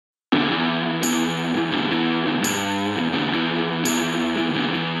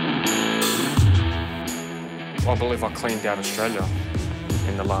I believe I cleaned out Australia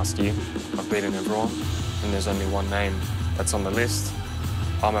in the last year. I've beaten everyone, and there's only one name that's on the list.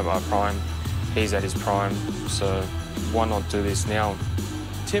 I'm at my prime, he's at his prime, so why not do this now?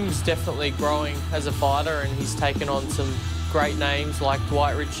 Tim's definitely growing as a fighter, and he's taken on some great names like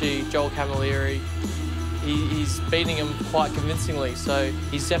Dwight Ritchie, Joel Camilleri. He's beating him quite convincingly, so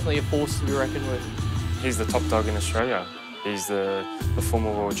he's definitely a force to be reckoned with. He's the top dog in Australia. He's the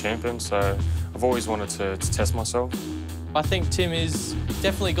former world champion, so I've always wanted to test myself. I think Tim has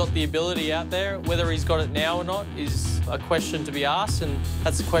definitely got the ability out there. Whether he's got it now or not is a question to be asked, and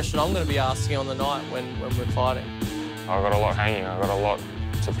that's a question I'm going to be asking on the night when we're fighting. I've got a lot hanging, I've got a lot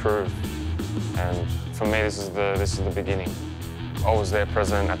to prove, and for me this is the beginning. I was there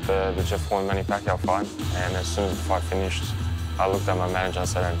present at the Jeff Horn Manny Pacquiao fight, and as soon as the fight finished, I looked at my manager and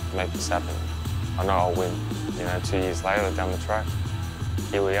said, make this happen. I know I'll win. You know, 2 years later, down the track,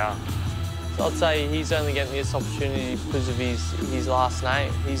 here we are. So I'd say he's only getting this opportunity because of his last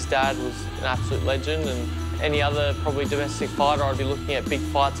name. His dad was an absolute legend, and any other probably domestic fighter, I'd be looking at big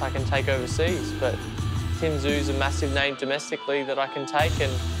fights I can take overseas. But Tszyu's a massive name domestically that I can take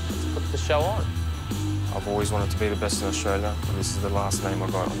and put the show on. I've always wanted to be the best in Australia, and this is the last name I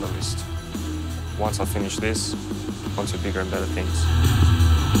got on the list. Once I finish this, on to bigger and better things.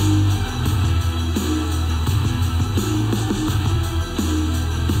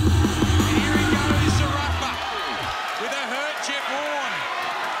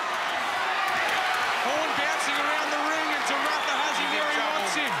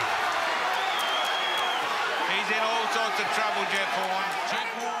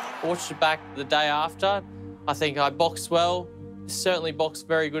 I watched it back the day after. I think I boxed well. Certainly boxed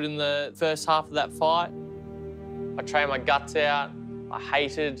very good in the first half of that fight. I trained my guts out. I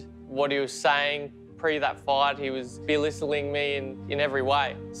hated what he was saying pre that fight. He was belittling me in every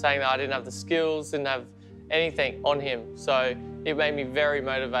way, saying that I didn't have the skills, didn't have anything on him. So it made me very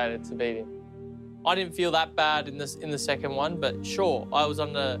motivated to beat him. I didn't feel that bad in the second one, but sure, I was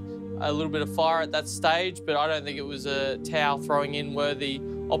under a little bit of fire at that stage, but I don't think it was a towel throwing in worthy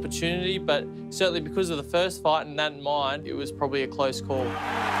opportunity. But certainly because of the first fight and that in mind, it was probably a close call. In the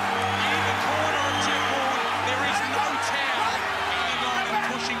corner of Jeff Horn, there is no towel hanging on and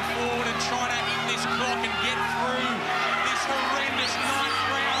pushing forward and trying to hit this clock and get through this horrendous ninth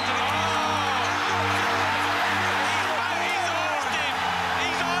round. He's iced him.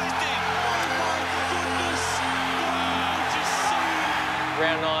 He's iced him. Oh my goodness. Just so...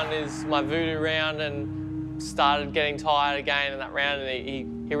 Round 9 is my voodoo round, and started getting tired again in that round, and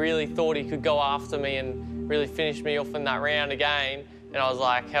he really thought he could go after me and really finish me off in that round again, and I was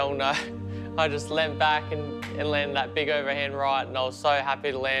like, hell no. I just leant back and landed that big overhand right, and I was so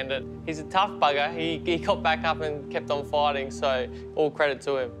happy to land it. He's a tough bugger. He got back up and kept on fighting, so all credit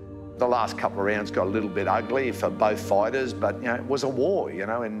to him. The last couple of rounds got a little bit ugly for both fighters, but, you know, it was a war, you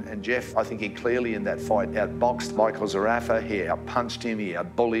know, and Jeff, I think he clearly in that fight outboxed Michael Zarafa. He outpunched him, he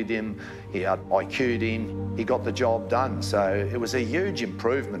outbullied him, he out-IQ'd him. He got the job done, so it was a huge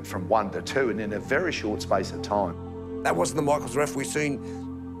improvement from 1 to 2 and in a very short space of time. That wasn't the Michael Zarafa we've seen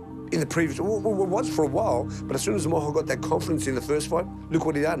in the previous, well, it was for a while, but as soon as Michael got that confidence in the first fight, look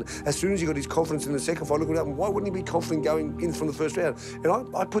what he done. As soon as he got his confidence in the second fight, look what happened. Why wouldn't he be confident going in from the first round? And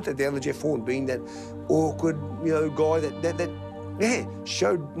I put that down to Jeff Horn being that awkward, you know, guy that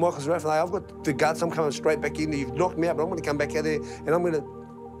showed Michael Zarafa, hey, I've got the guts, I'm coming straight back in, you've knocked me out, but I'm going to come back out there and I'm going to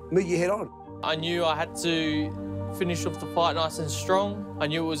meet you head on. I knew I had to finish off the fight nice and strong. I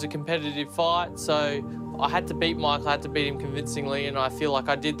knew it was a competitive fight, so I had to beat Michael, I had to beat him convincingly, and I feel like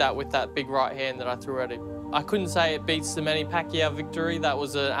I did that with that big right hand that I threw at him. I couldn't say it beats the Manny Pacquiao victory. That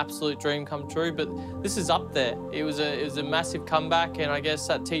was an absolute dream come true, but this is up there. It was a massive comeback, and I guess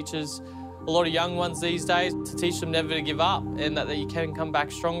that teaches a lot of young ones these days to teach them never to give up and that you can come back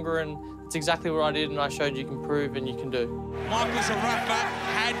stronger, and it's exactly what I did, and I showed you can prove and you can do. Michael Zarafa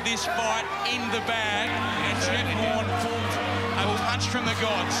had this fight in the bag, and Jeff Horn pulled a punch from the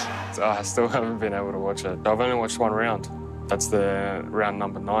gods. I still haven't been able to watch it. I've only watched one round. That's the round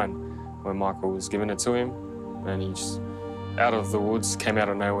number 9, when Michael was giving it to him, and he just, out of the woods, came out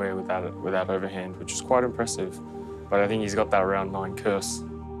of nowhere with that overhand, which is quite impressive. But I think he's got that round 9 curse.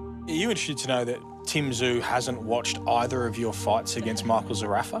 Are you interested to know that Tszyu hasn't watched either of your fights against Michael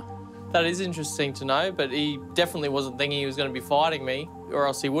Zarafa? That is interesting to know, but he definitely wasn't thinking he was going to be fighting me, or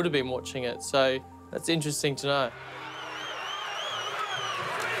else he would have been watching it, so that's interesting to know.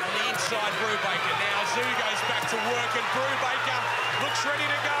 Inside Brubaker now. Tszyu goes back to work, and Brubaker looks ready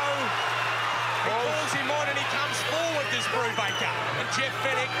to go. He calls him on and he comes forward, this Brubaker. And Jeff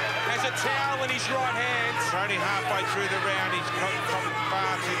Fenech has a towel in his right hand. Only halfway through the round, he's got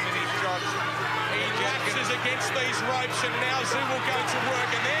far too many shots. He lapses against these ropes and now Tszyu will go to work.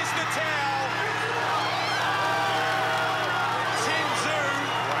 And there's the towel. Tszyu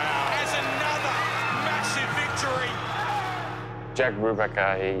has another massive victory. Jack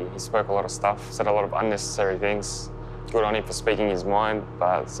Brubaker, he spoke a lot of stuff, said a lot of unnecessary things. Good on him for speaking his mind,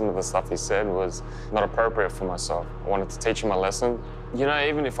 but some of the stuff he said was not appropriate for myself. I wanted to teach him a lesson. You know,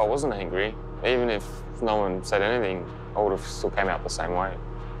 even if I wasn't angry, even if no one said anything, I would have still came out the same way.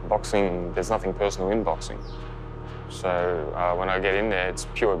 Boxing, there's nothing personal in boxing. So when I get in there, it's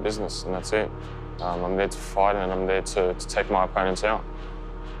pure business and that's it. I'm there to fight and I'm there to take my opponents out.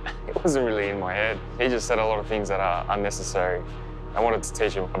 It wasn't really in my head. He just said a lot of things that are unnecessary. I wanted to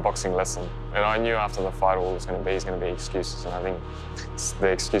teach him a boxing lesson. And I knew after the fight all it was going to be is going to be excuses, and I think the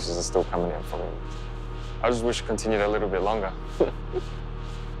excuses are still coming out from him. I just wish it continued a little bit longer.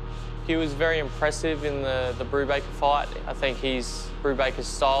 He was very impressive in the Brubaker fight. I think Brubaker's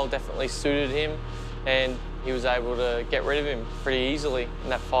style definitely suited him, and he was able to get rid of him pretty easily in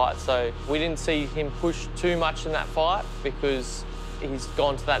that fight. So we didn't see him push too much in that fight because he's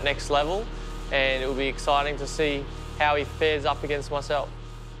gone to that next level, and it will be exciting to see how he fares up against myself.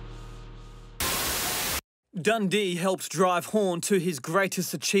 Dundee helped drive Horn to his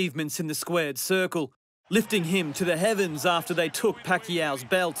greatest achievements in the squared circle, lifting him to the heavens after they took Pacquiao's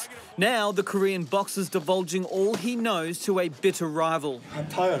belt. Now the Korean boxer's divulging all he knows to a bitter rival. I'm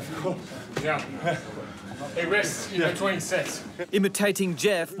tired. Yeah. Hey, rest in between sets. Imitating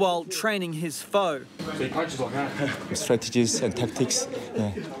Jeff while training his foe. So he punches like that. Strategies and tactics,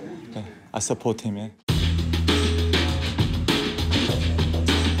 I support him.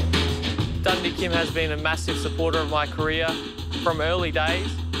 Dundee Kim has been a massive supporter of my career from early days.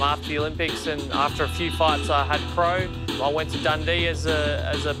 After the Olympics and after a few fights I had pro, I went to Dundee as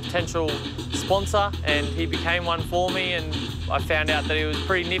a potential sponsor and he became one for me, and I found out that he was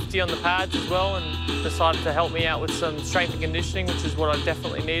pretty nifty on the pads as well and decided to help me out with some strength and conditioning, which is what I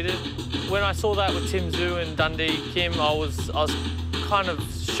definitely needed. When I saw that with Tszyu and Dundee Kim, I was kind of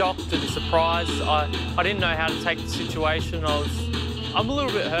shocked and surprised. I didn't know how to take the situation. I'm a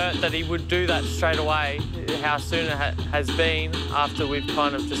little bit hurt that he would do that straight away, how soon it has been after we've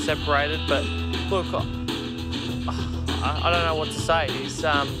kind of just separated. But look, I don't know what to say.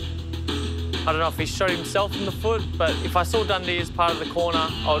 I don't know if he shot himself in the foot, but if I saw Dundee as part of the corner,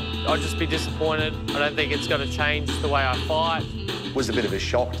 I'd just be disappointed. I don't think it's going to change the way I fight. It was a bit of a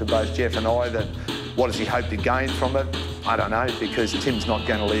shock to both Jeff and I that what does he hope to gain from it? I don't know, because Tim's not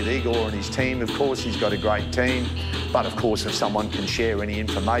going to leave Igor and his team. Of course, he's got a great team. But of course, if someone can share any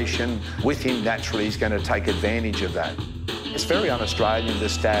information with him, naturally he's going to take advantage of that. It's very un-Australian to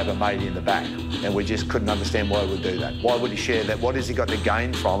stab a mate in the back, and we just couldn't understand why he would do that. Why would he share that? What has he got to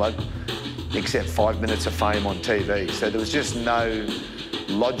gain from it, except 5 minutes of fame on TV? So there was just no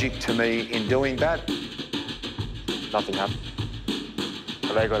logic to me in doing that. Nothing happened.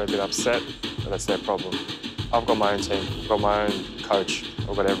 They got a bit upset, but that's their problem. I've got my own team, I've got my own coach,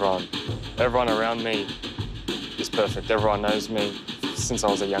 I've got everyone. Everyone around me is perfect. Everyone knows me since I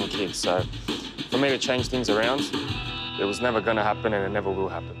was a young kid. So for me to change things around, it was never going to happen and it never will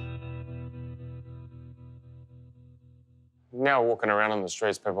happen. Now walking around on the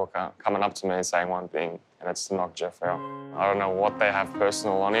streets, people are coming up to me and saying one thing, and it's to knock Jeff out. I don't know what they have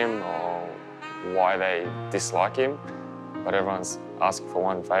personal on him or why they dislike him, but everyone's asking for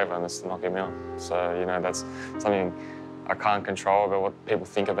one favour, and it's to knock him out. So, you know, that's something I can't control about what people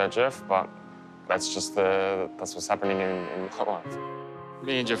think about Jeff, but that's just that's what's happening in my life.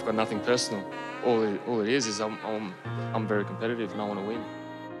 Me and Jeff got nothing personal. All it is I'm very competitive and I want to win.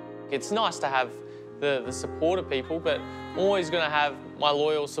 It's nice to have the support of people, but I'm always going to have my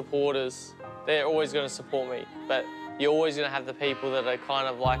loyal supporters. They're always going to support me, but you're always going to have the people that are kind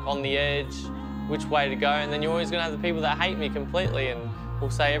of like on the edge, which way to go, and then you're always going to have the people that hate me completely and will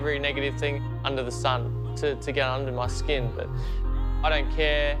say every negative thing under the sun to get under my skin. But I don't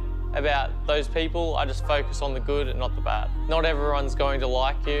care about those people. I just focus on the good and not the bad. Not everyone's going to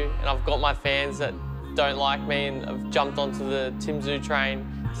like you, and I've got my fans that don't like me and have jumped onto the Tszyu train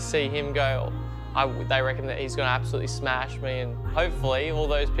to see him go. They reckon that he's going to absolutely smash me, and hopefully all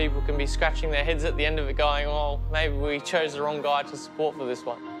those people can be scratching their heads at the end of it going, oh, maybe we chose the wrong guy to support for this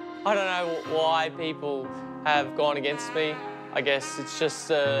one. I don't know why people have gone against me. I guess it's just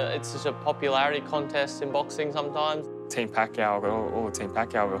a popularity contest in boxing sometimes. Team Pacquiao, I've got all the Team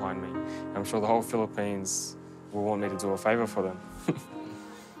Pacquiao behind me. I'm sure the whole Philippines will want me to do a favour for them.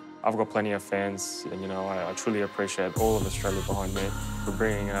 I've got plenty of fans, and, you know, I truly appreciate all of Australia behind me for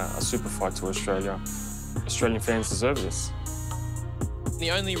bringing a super fight to Australia. Australian fans deserve this.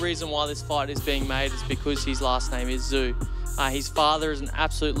 The only reason why this fight is being made is because his last name is Tszyu. His father is an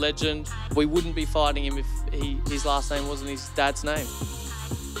absolute legend. We wouldn't be fighting him if his last name wasn't his dad's name.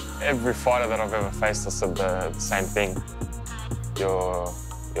 Every fighter that I've ever faced has said the same thing. You're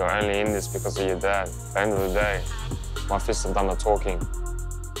only in this because of your dad. At the end of the day, my fists have done the talking.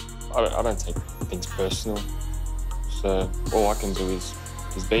 I don't take things personal. So all I can do is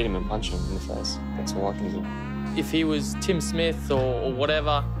beat him and punch him in the face. That's all I can do. If he was Tim Smith or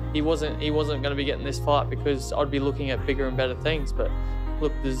whatever, he wasn't going to be getting this fight because I'd be looking at bigger and better things. But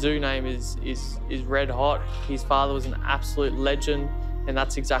look, the Tszyu name is red hot. His father was an absolute legend, and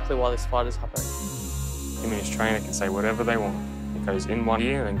that's exactly why this fight is happening. Him and his trainer can say whatever they want. It goes in one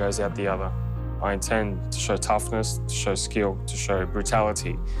ear and goes out the other. I intend to show toughness, to show skill, to show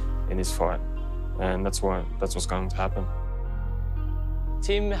brutality in this fight, and that's what's going to happen.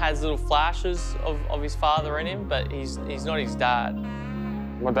 Tim has little flashes of his father in him, but he's not his dad.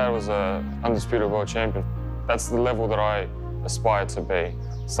 My dad was an undisputed world champion. That's the level that I aspire to be.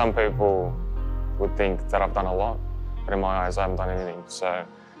 Some people would think that I've done a lot, but in my eyes, I haven't done anything. So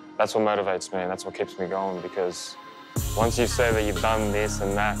that's what motivates me, and that's what keeps me going, because once you say that you've done this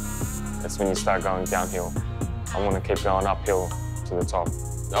and that, that's when you start going downhill. I want to keep going uphill to the top.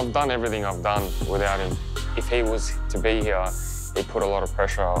 I've done everything I've done without him. If he was to be here, he put a lot of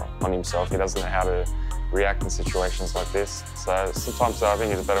pressure on himself. He doesn't know how to react in situations like this. So sometimes I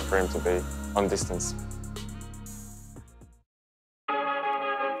think it's better for him to be on distance.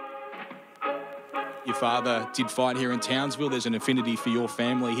 Your father did fight here in Townsville. There's an affinity for your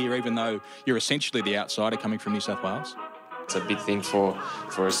family here, even though you're essentially the outsider coming from New South Wales. It's a big thing for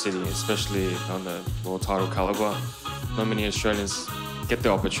a city, especially on the world title calibre. Not many Australians get the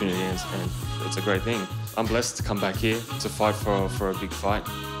opportunity, and it's a great thing. I'm blessed to come back here to fight for a big fight.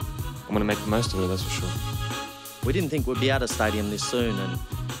 I'm going to make the most of it, that's for sure. We didn't think we'd be at a stadium this soon,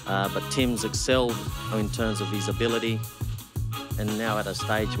 but Tim's excelled in terms of his ability, and now at a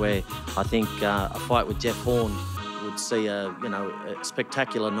stage where I think a fight with Jeff Horn would see a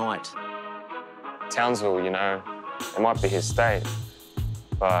spectacular night. Townsville, you know, it might be his state,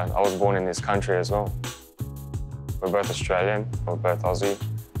 but I was born in this country as well. We're both Australian, we're both Aussie.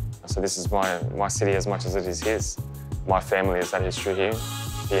 So this is my city as much as it is his. My family has had history here.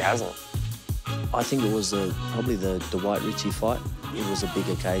 He hasn't. I think it was probably the Dwight Ritchie fight. It was a big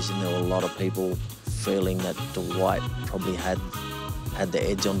occasion. There were a lot of people feeling that Dwight probably had the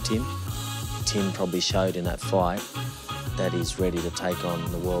edge on Tim. Tim probably showed in that fight that he's ready to take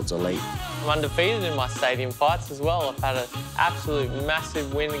on the world's elite. I'm undefeated in my stadium fights as well. I've had an absolute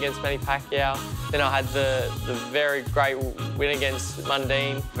massive win against Manny Pacquiao. Then I had the very great win against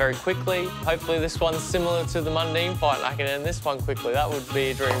Mundine very quickly. Hopefully this one's similar to the Mundine fight and I can end this one quickly. That would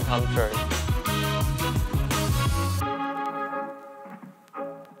be a dream come true.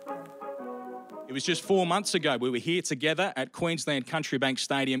 It was just 4 months ago we were here together at Queensland Country Bank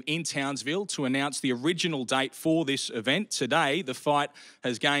Stadium in Townsville to announce the original date for this event. Today, the fight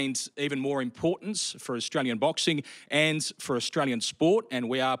has gained even more importance for Australian boxing and for Australian sport, and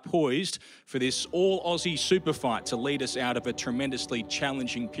we are poised for this all-Aussie super fight to lead us out of a tremendously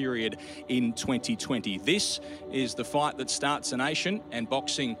challenging period in 2020. This is the fight that starts a nation, and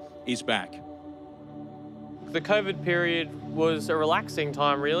boxing is back. The COVID period was a relaxing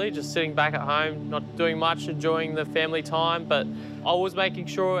time, really, just sitting back at home, not doing much, enjoying the family time, but I was making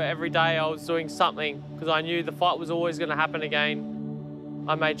sure every day I was doing something because I knew the fight was always going to happen again.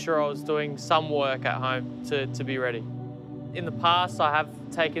 I made sure I was doing some work at home to be ready. In the past, I have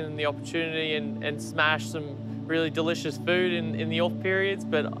taken the opportunity and smashed some really delicious food in the off periods,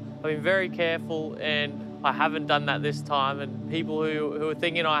 but I've been very careful and I haven't done that this time. And people who are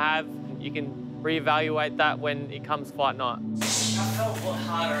thinking I have, you can reevaluate that when it comes fight night. I felt a lot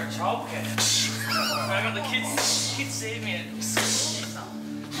harder at childcare. I got the kids seeing me and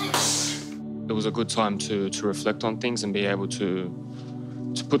it was a good time to reflect on things and be able to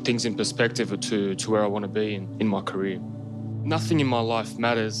put things in perspective to where I want to be in my career. Nothing in my life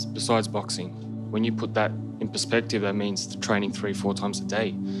matters besides boxing. When you put that in perspective, that means training 3-4 times a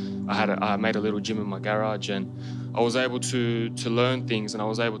day. I made a little gym in my garage and I was able to learn things, and I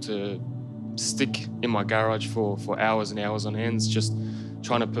was able to stick in my garage for hours and hours on ends, just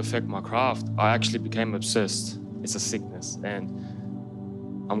trying to perfect my craft. I actually became obsessed. It's a sickness, and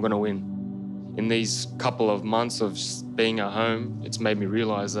I'm gonna win. In these couple of months of being at home, it's made me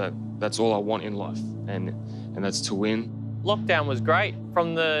realize that that's all I want in life, and that's to win. Lockdown was great.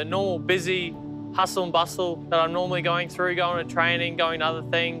 From the normal busy hustle and bustle that I'm normally going through, going to training, going to other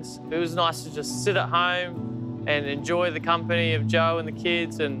things. It was nice to just sit at home and enjoy the company of Joe and the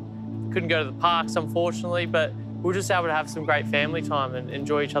kids, and couldn't go to the parks, unfortunately, but we were just able to have some great family time and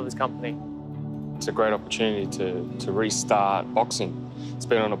enjoy each other's company. It's a great opportunity to restart boxing. It's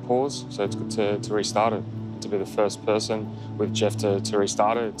been on a pause, so it's good to restart it. To be the first person with Jeff to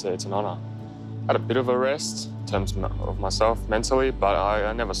restart it, it's an honour. Had a bit of a rest in terms of myself mentally, but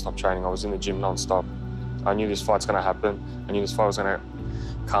I never stopped training. I was in the gym non-stop. I knew this fight's going to happen. I knew this fight was going to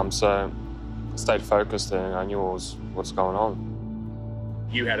come, so I stayed focused and I knew what's going on.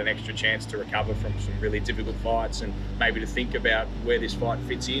 You had an extra chance to recover from some really difficult fights and maybe to think about where this fight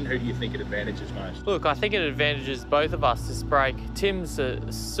fits in. Who do you think it advantages most? Look, I think it advantages both of us this break. Tim's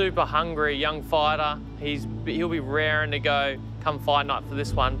a super hungry young fighter. He'll be raring to go come fight night for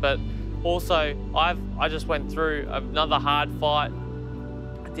this one, but also I just went through another hard fight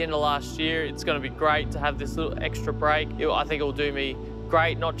at the end of last year. It's going to be great to have this little extra break. I think it will do me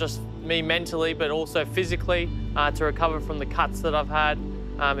great, not just me mentally, but also physically, to recover from the cuts that I've had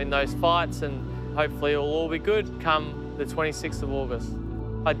in those fights, and hopefully it'll all be good come the 26th of August.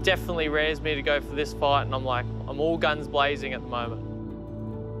 It definitely rares me to go for this fight, and I'm all guns blazing at the moment.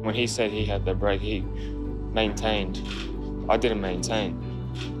 When he said he had the break, he maintained. I didn't maintain.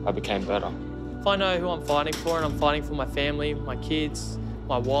 I became better. If I know who I'm fighting for, and I'm fighting for my family, my kids,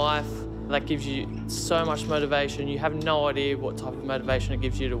 my wife, that gives you so much motivation. You have no idea what type of motivation it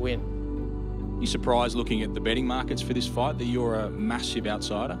gives you to win. You surprised looking at the betting markets for this fight that you're a massive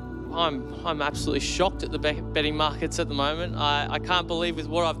outsider? I'm absolutely shocked at the betting markets at the moment. I can't believe with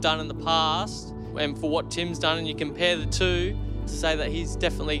what I've done in the past and for what Tim's done, and you compare the two to say that he's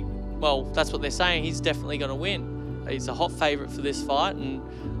definitely, well, that's what they're saying, he's definitely going to win. He's a hot favourite for this fight, and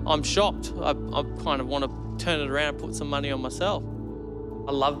I'm shocked. I kind of want to turn it around and put some money on myself.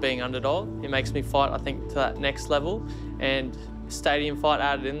 I love being underdog. It makes me fight, I think, to that next level, and stadium fight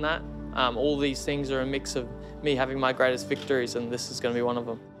added in that. All these things are a mix of me having my greatest victories, and this is going to be one of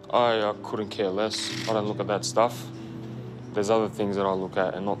them. I couldn't care less. I don't look at that stuff. There's other things that I look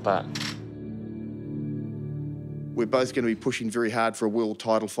at and not that. We're both going to be pushing very hard for a world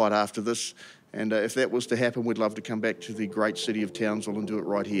title fight after this, and if that was to happen, we'd love to come back to the great city of Townsville and do it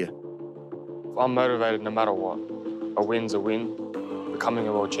right here. I'm motivated no matter what. A win's a win. Becoming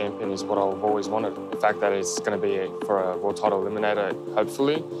a world champion is what I've always wanted. The fact that it's going to be for a world title eliminator,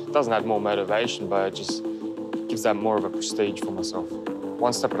 hopefully, it doesn't add more motivation, but it just gives that more of a prestige for myself.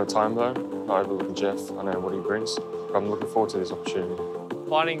 One step at a time, though. Not overlooking Jeff. I know what he brings, but I'm looking forward to this opportunity.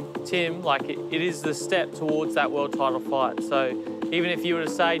 Fighting Tim, it is the step towards that world title fight. So even if you were to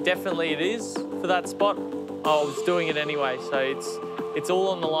say definitely it is for that spot, I was doing it anyway. So it's all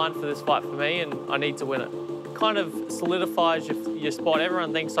on the line for this fight for me, and I need to win it. Kind of solidifies your spot.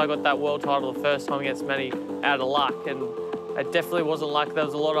 Everyone thinks I got that world title the first time against Manny out of luck, and it definitely wasn't luck. There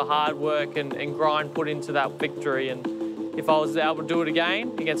was a lot of hard work and grind put into that victory, and if I was able to do it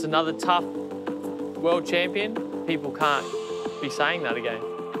again against another tough world champion, people can't be saying that again.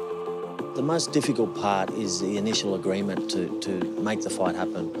 The most difficult part is the initial agreement to make the fight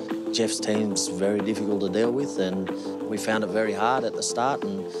happen. Jeff's team's very difficult to deal with, and we found it very hard at the start.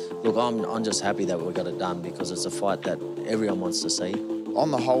 And look, I'm just happy that we got it done, because it's a fight that everyone wants to see.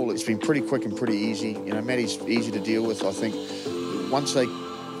 On the whole, it's been pretty quick and pretty easy. You know, Matty's easy to deal with. I think once they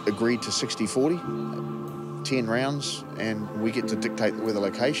agreed to 60-40, 10 rounds, and we get to dictate where the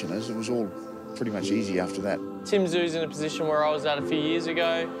location is, it was all pretty much easy after that. Tszyu's in a position where I was at a few years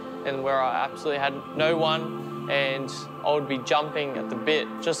ago, and where I absolutely had no one, and I would be jumping at the bit,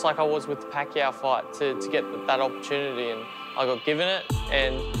 just like I was with the Pacquiao fight, to get that opportunity, and I got given it,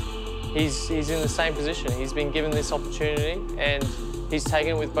 and he's in the same position. He's been given this opportunity, and he's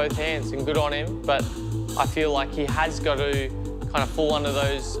taken it with both hands, and good on him, but I feel like he has got to kind of fall under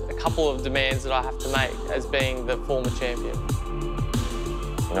a couple of demands that I have to make as being the former champion.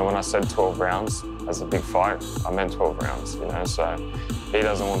 You know, when I said 12 rounds as a big fight, I meant 12 rounds, you know, so he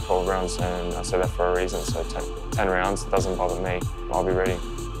doesn't want 12 rounds, and I say that for a reason, so 10 rounds doesn't bother me. I'll be ready.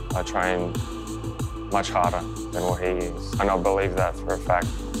 I train much harder than what he is, and I believe that for a fact.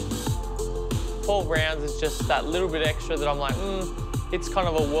 12 rounds is just that little bit extra that I'm like, it's kind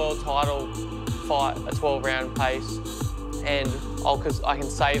of a world title fight, a 12-round pace, and I can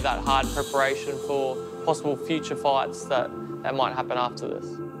save that hard preparation for possible future fights that might happen after this.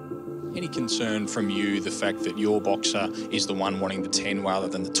 Any concern from you, the fact that your boxer is the one wanting the 10 rather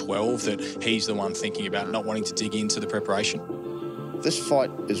than the 12, that he's the one thinking about not wanting to dig into the preparation? This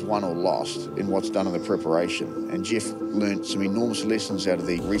fight is won or lost in what's done in the preparation, and Jeff learnt some enormous lessons out of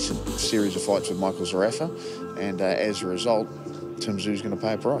the recent series of fights with Michael Zarafa, and as a result, Tszyu is going to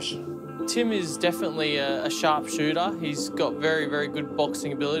pay a price. Tim is definitely a sharp shooter. He's got very, very good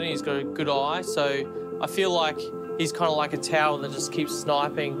boxing ability. He's got a good eye. So I feel like he's kind of like a tower that just keeps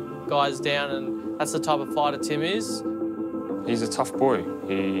sniping guys down, and that's the type of fighter Tim is. He's a tough boy.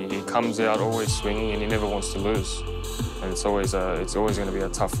 He comes out always swinging, and he never wants to lose. And it's always going to be a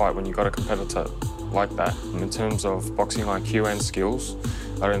tough fight when you've got a competitor like that. And in terms of boxing IQ and skills,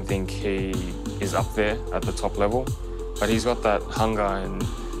 I don't think he is up there at the top level, but he's got that hunger and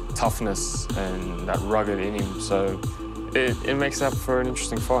toughness and that rugged in him, so it makes up for an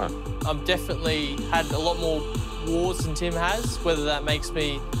interesting fight. I've definitely had a lot more wars than Tim has. Whether that makes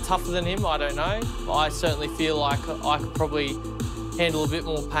me tougher than him, I don't know. I certainly feel like I could probably handle a bit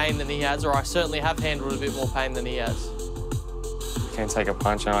more pain than he has, or I certainly have handled a bit more pain than he has. I can take a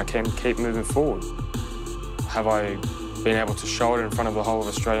punch and I can keep moving forward. Have I been able to show it in front of the whole of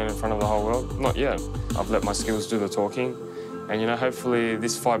Australia and in front of the whole world? Not yet. I've let my skills do the talking. And, you know, hopefully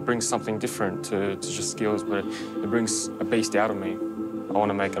this fight brings something different to just skills, but it brings a beast out of me. I want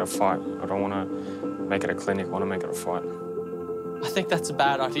to make it a fight. I don't want to make it a clinic. I want to make it a fight. I think that's a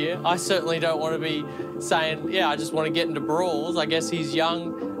bad idea. I certainly don't want to be saying, yeah, I just want to get into brawls. I guess he's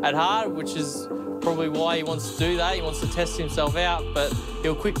young at heart, which is probably why he wants to do that. He wants to test himself out, but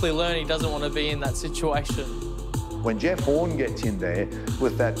he'll quickly learn he doesn't want to be in that situation. When Jeff Horn gets in there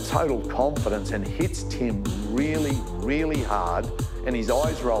with that total confidence and hits Tim really, really hard, and his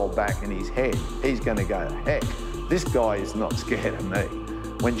eyes roll back in his head, he's going to go, heck, this guy is not scared of me.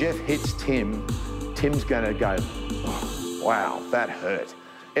 When Jeff hits Tim, Tim's going to go, oh, wow, that hurt.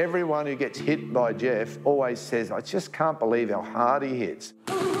 Everyone who gets hit by Jeff always says, I just can't believe how hard he hits.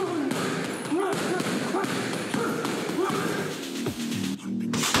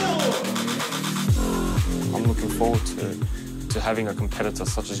 I'm looking forward to having a competitor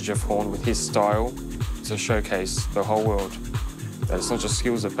such as Jeff Horn with his style to showcase the whole world that it's not just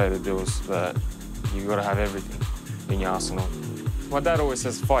skills that pay the bills, that you've got to have everything in your arsenal. My dad always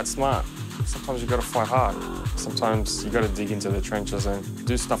says, fight smart. Sometimes you've got to fight hard. Sometimes you've got to dig into the trenches and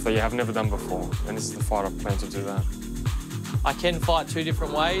do stuff that you have never done before. And this is the fight I plan to do that. I can fight two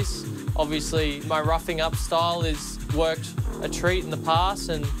different ways. Obviously, my roughing up style has worked a treat in the past,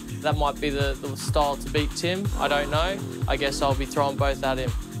 and that might be the style to beat Tim. I don't know. I guess I'll be throwing both at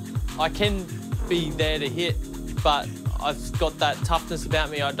him. I can be there to hit, but I've got that toughness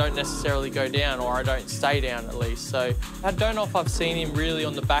about me. I don't necessarily go down, or I don't stay down at least. So I don't know if I've seen him really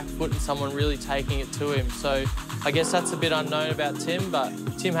on the back foot and someone really taking it to him. So I guess that's a bit unknown about Tim, but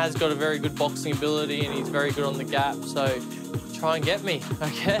Tim has got a very good boxing ability and he's very good on the gap. So try and get me, I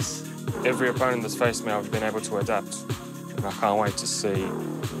guess. Every opponent that's faced me, I've been able to adapt. And I can't wait to see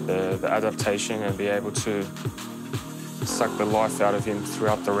the adaptation and be able to suck the life out of him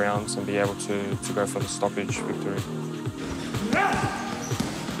throughout the rounds and be able to go for the stoppage victory.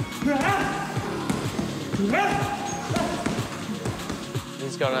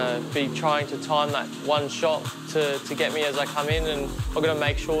 He's going to be trying to time that one shot to get me as I come in, and I'm going to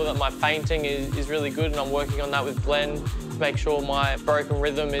make sure that my feinting is really good, and I'm working on that with Glenn to make sure my broken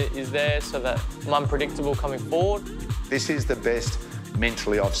rhythm is there so that I'm unpredictable coming forward. This is the best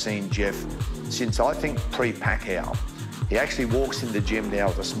mentally I've seen Jeff since, I think, pre-Pacquiao. He actually walks in the gym now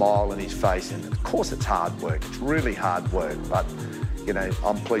with a smile on his face, and of course it's hard work. It's really hard work, but, you know,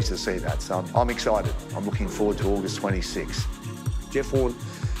 I'm pleased to see that. So I'm excited. I'm looking forward to August 26th. Jeff Horn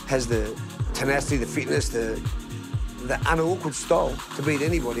has the tenacity, the fitness, the unawkward style to beat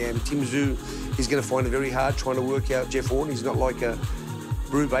anybody, and Tim Tszyu is going to find it very hard trying to work out Jeff Horn. He's not like a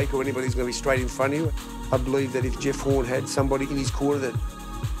Brubaker or anybody who's going to be straight in front of you. I believe that if Jeff Horn had somebody in his corner that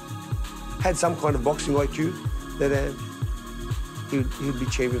had some kind of boxing IQ, that he'd be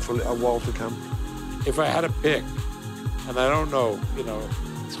champion for a while to come. If I had a pick, and I don't know, you know,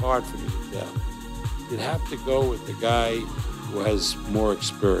 it's hard for me to tell, you'd have to go with the guy who has more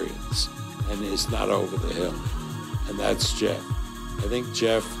experience and is not over the hill, and that's Jeff. I think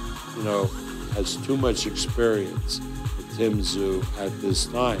Jeff, you know, has too much experience with Tim Tszyu at this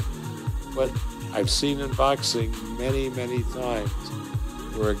time. But I've seen in boxing many, many times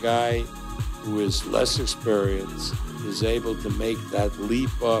where a guy who is less experienced is able to make that leap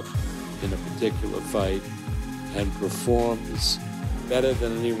up in a particular fight and performs better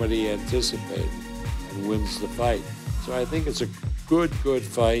than anybody anticipated and wins the fight. So I think it's a good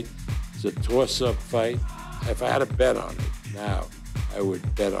fight. It's a toss-up fight. If I had to bet on it now, I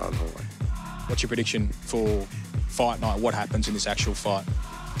would bet on Horn. What's your prediction for fight night? What happens in this actual fight?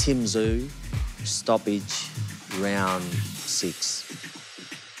 Tim Tszyu, stoppage, round 6.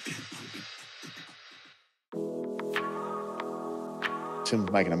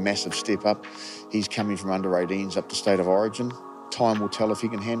 Tim's making a massive step up. He's coming from under 18s up to State of Origin. time will tell if he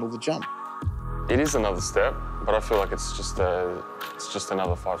can handle the jump. It is another step, but I feel like it's just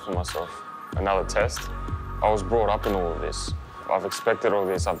another fight for myself, another test. I was brought up in all of this. I've expected all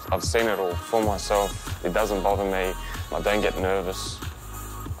this. I've seen it all for myself. It doesn't bother me. I don't get nervous.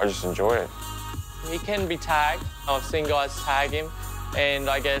 I just enjoy it. He can be tagged. I've seen guys tag him, and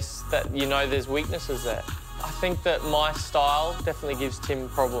I guess that there's weaknesses there. I think that my style definitely gives Tim a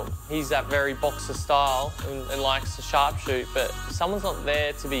problem. He's that very boxer style and likes to sharpshoot, but if someone's not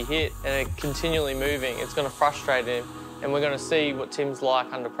there to be hit and they're continually moving, it's going to frustrate him, and we're going to see what Tim's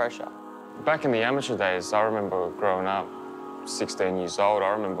like under pressure. Back in the amateur days, I remember growing up, 16 years old, I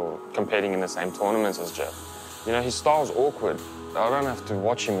remember competing in the same tournaments as Jeff. His style's awkward. I don't have to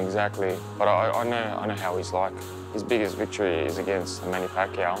watch him exactly, but I know how he's like. His biggest victory is against Manny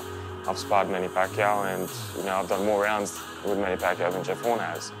Pacquiao. I've sparred Manny Pacquiao, and I've done more rounds with Manny Pacquiao than Jeff Horn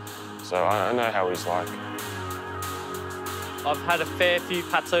has. So I know how he's like. I've had a fair few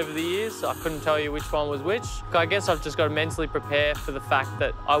pats over the years. I couldn't tell you which one was which. I guess I've just got to mentally prepare for the fact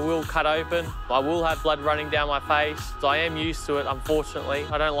that I will cut open. I will have blood running down my face. So I am used to it, unfortunately.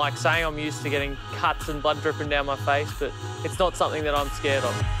 I don't like saying I'm used to getting cuts and blood dripping down my face, but it's not something that I'm scared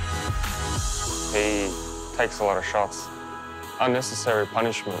of. He takes a lot of shots. Unnecessary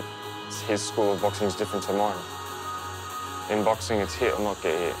punishment. His school of boxing is different to mine. In boxing, it's hit or not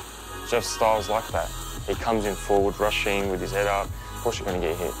get hit. Jeff's style's like that. He comes in forward, rushing with his head up. Of course you're going to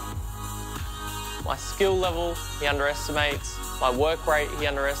get hit. My skill level, he underestimates. My work rate, he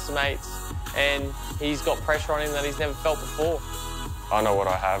underestimates. And he's got pressure on him that he's never felt before. I know what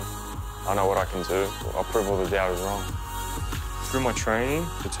I have. I know what I can do. I'll prove all the doubters wrong. Through my training,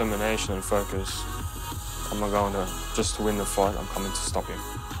 determination and focus, I'm not going to just to win the fight. I'm coming to stop him.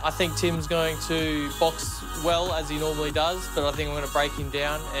 I think Tim's going to box well, as he normally does, but I think I'm going to break him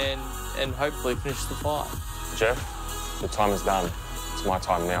down and hopefully finish the fight. Jeff, the time is done. It's my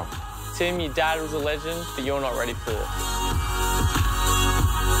time now. Tim, your dad was a legend, but you're not ready for it.